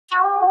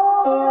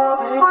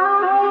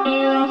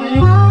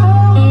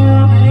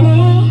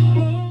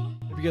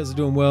guys are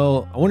doing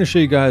well. I want to show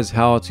you guys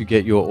how to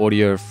get your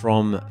audio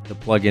from the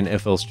plugin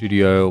FL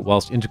Studio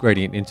whilst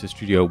integrating it into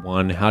Studio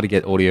One, how to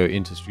get audio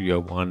into Studio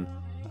One.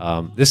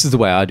 This is the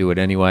way I do it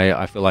anyway.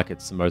 I feel like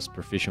it's the most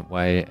proficient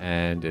way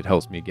and it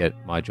helps me get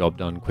my job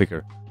done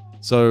quicker.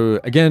 So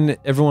again,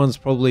 everyone's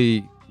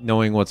probably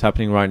knowing what's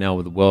happening right now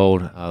with the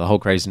world, the whole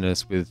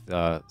craziness with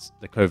the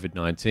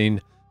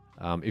COVID-19.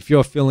 If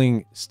you're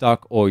feeling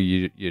stuck or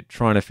you're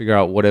trying to figure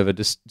out whatever,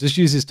 just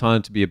use this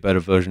time to be a better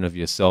version of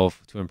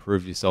yourself, to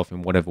improve yourself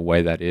in whatever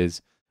way that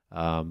is.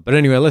 But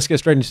anyway, let's get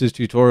straight into this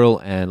tutorial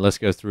and let's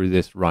go through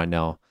this right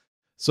now.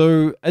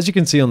 So as you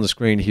can see on the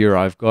screen here,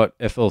 I've got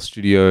FL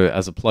Studio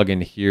as a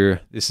plugin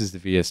here. This is the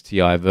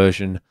VSTi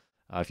version.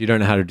 If you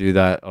don't know how to do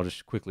that, I'll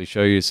just quickly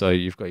show you. So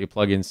you've got your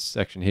plugins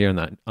section here and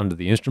that under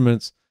the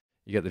instruments.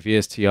 You get the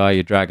VSTi,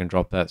 you drag and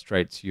drop that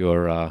straight to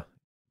your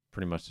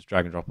pretty much just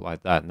drag and drop it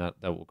like that, and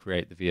that will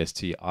create the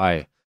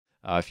VSTi.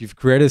 If you've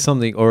created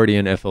something already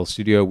in FL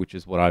Studio, which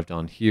is what I've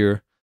done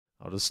here,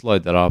 I'll just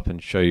load that up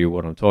and show you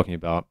what I'm talking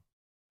about.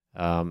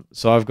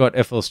 So I've got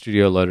FL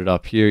Studio loaded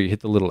up here. You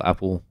hit the little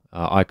Apple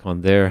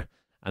icon there,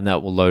 and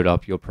that will load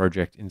up your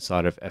project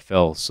inside of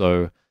FL.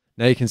 So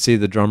now you can see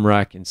the drum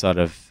rack inside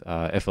of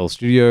FL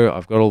Studio.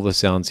 I've got all the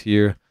sounds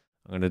here.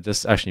 I'm going to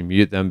just actually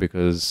mute them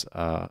because,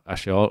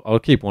 actually I'll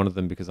keep one of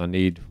them because I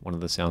need one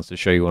of the sounds to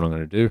show you what I'm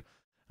going to do.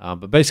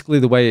 But basically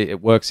the way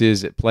it works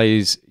is it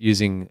plays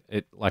using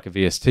it like a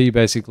VST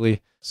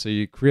basically. So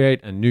you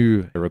create a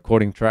new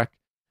recording track.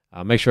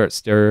 Make sure it's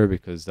stereo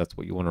because that's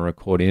what you want to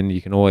record in.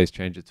 You can always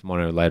change it to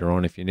mono later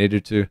on if you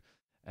needed to.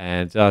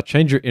 And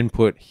change your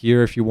input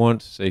here if you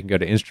want. So you can go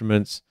to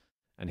Instruments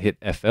and hit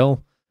FL.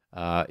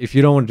 If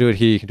you don't want to do it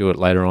here, you can do it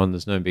later on.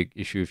 There's no big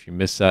issue if you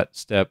miss that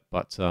step,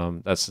 but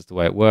that's just the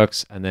way it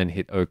works. And then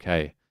hit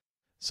OK.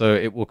 So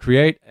it will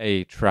create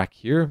a track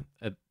here.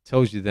 It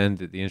tells you then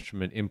that the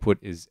instrument input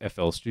is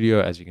FL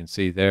Studio, as you can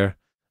see there.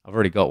 I've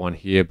already got one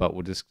here, but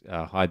we'll just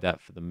hide that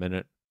for the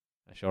minute.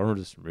 Actually, I'll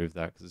just remove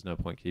that because there's no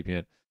point keeping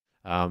it.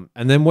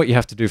 And then what you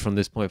have to do from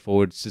this point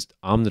forward is just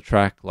arm the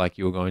track like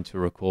you're going to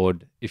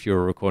record if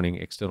you're recording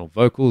external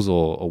vocals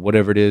or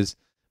whatever it is.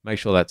 Make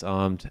sure that's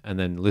armed and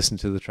then listen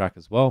to the track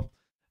as well.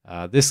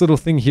 This little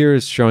thing here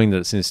is showing that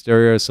it's in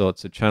stereo, so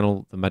it's a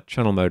channel, the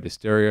channel mode is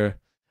stereo.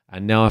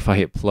 And now if I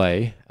hit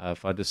play,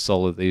 if I just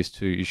solo these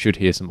two, you should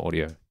hear some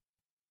audio.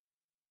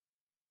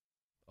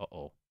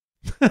 Uh-oh.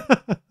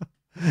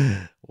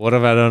 What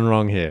have I done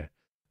wrong here?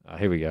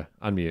 Here we go.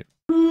 Unmute.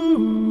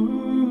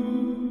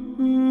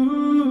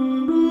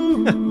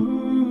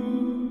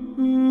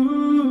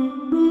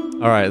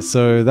 Alright,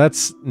 so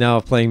that's now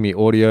playing me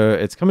audio.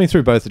 It's coming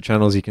through both the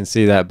channels, you can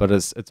see that, but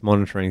it's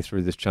monitoring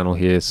through this channel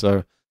here.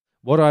 So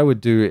what I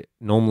would do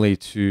normally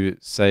to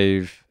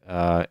save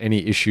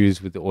any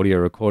issues with the audio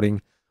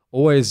recording,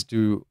 always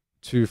do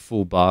 2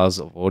 full bars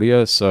of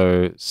audio.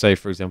 So say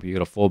for example you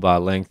got a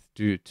 4-bar length,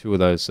 do 2 of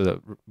those, so that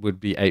would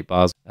be 8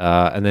 bars,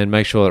 and then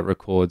make sure it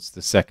records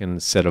the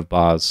second set of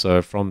bars.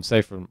 So from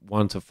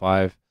 1 to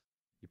 5,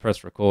 you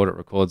press record, it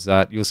records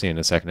that. You'll see in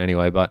a second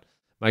anyway, but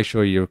make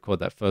sure you record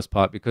that first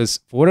part because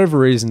for whatever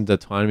reason the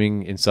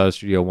timing inside of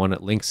Studio One,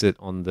 it links it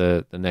on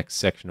the next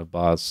section of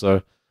bars.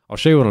 So I'll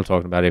show you what I'm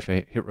talking about if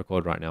I hit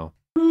record right now.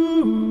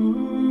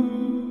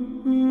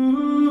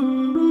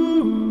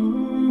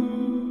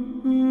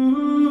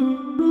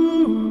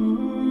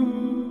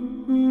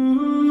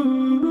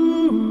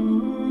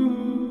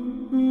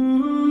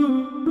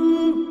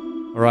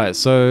 Alright,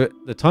 so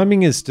the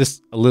timing is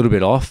just a little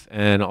bit off,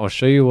 and I'll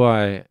show you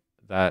why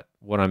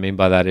what I mean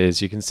by that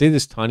is you can see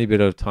this tiny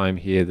bit of time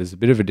here. There's a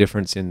bit of a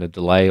difference in the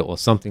delay or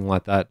something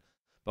like that,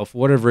 but for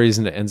whatever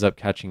reason it ends up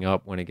catching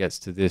up when it gets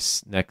to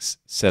this next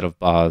set of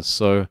bars.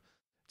 So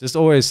just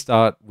always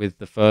start with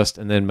the first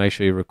and then make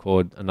sure you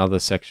record another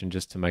section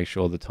just to make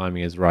sure the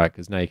timing is right,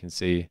 because now you can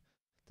see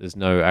there's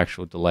no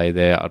actual delay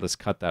there. I'll just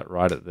cut that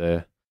right at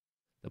the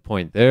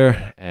point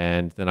there,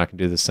 and then I can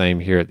do the same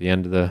here at the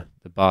end of the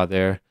bar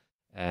there.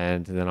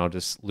 And then I'll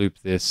just loop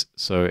this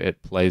so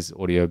it plays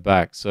audio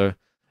back. So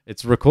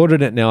it's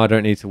recorded it now. I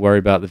don't need to worry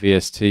about the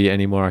VST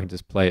anymore. I can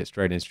just play it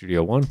straight in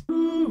Studio One.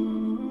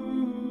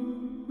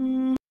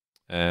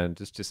 And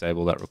just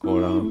disable that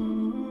record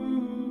arm.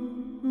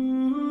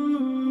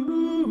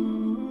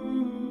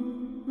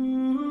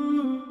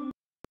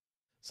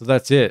 So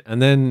that's it.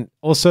 And then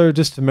also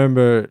just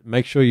remember,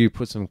 make sure you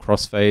put some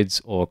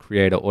crossfades or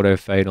create an auto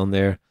fade on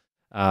there.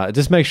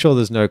 Just make sure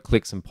there's no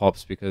clicks and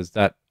pops because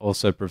that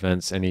also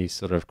prevents any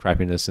sort of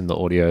crappiness in the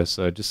audio.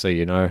 So just so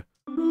you know.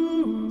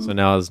 So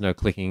now there's no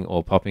clicking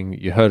or popping.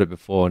 You heard it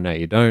before, now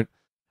you don't.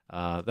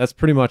 That's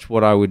pretty much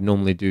what I would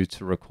normally do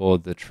to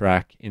record the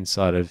track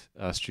inside of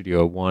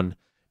Studio One.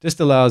 Just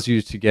allows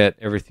you to get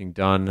everything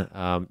done.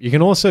 You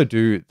can also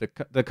do,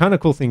 the kind of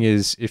cool thing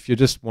is if you're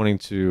just wanting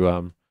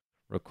to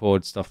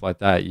record stuff like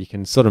that, you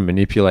can sort of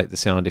manipulate the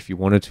sound if you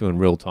wanted to in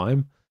real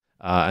time.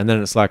 And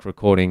then it's like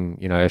recording,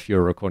 you know, if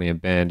you're recording a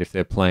band, if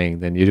they're playing,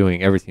 then you're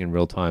doing everything in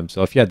real time.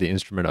 So if you had the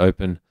instrument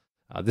open,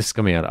 this is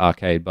coming out of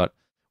arcade, but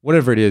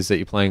whatever it is that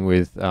you're playing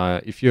with,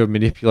 if you're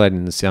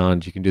manipulating the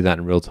sound, you can do that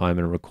in real time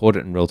and record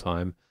it in real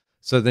time.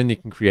 So then you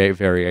can create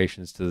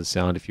variations to the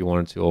sound if you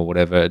wanted to or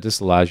whatever. It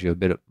just allows you a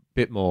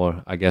bit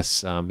more, I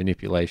guess,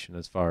 manipulation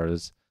as far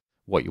as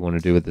what you want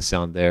to do with the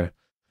sound there.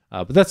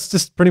 But that's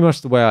just pretty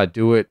much the way I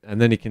do it.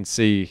 And then you can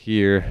see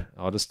here,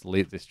 I'll just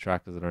delete this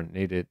track because I don't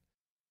need it.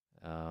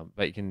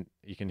 But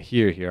you can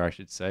hear here, I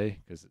should say,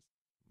 because it's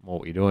more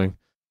what you're doing,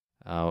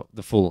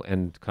 the full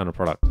end kind of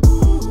product.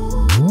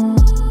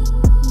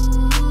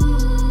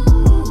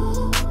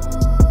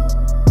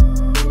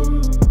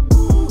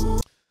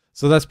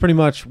 So that's pretty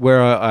much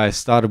where I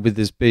started with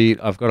this beat.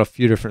 I've got a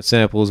few different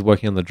samples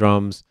working on the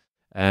drums,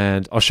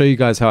 and I'll show you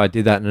guys how I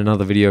did that in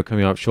another video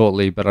coming up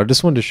shortly, but I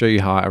just wanted to show you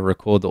how I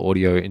record the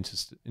audio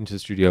into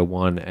Studio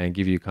One and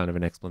give you kind of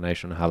an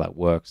explanation on how that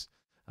works.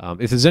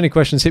 If there's any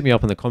questions, hit me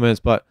up in the comments,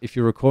 but if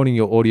you're recording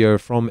your audio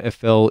from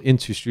FL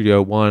into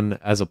Studio One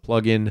as a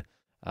plugin,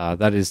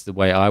 that is the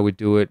way I would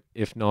do it.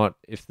 If not,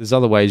 if there's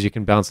other ways, you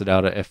can bounce it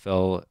out of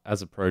FL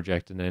as a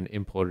project and then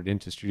import it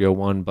into Studio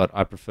One, but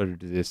I prefer to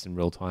do this in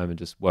real time and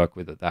just work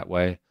with it that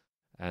way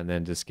and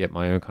then just get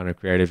my own kind of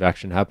creative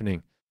action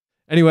happening.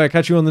 Anyway, I'll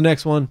catch you on the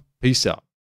next one. Peace out.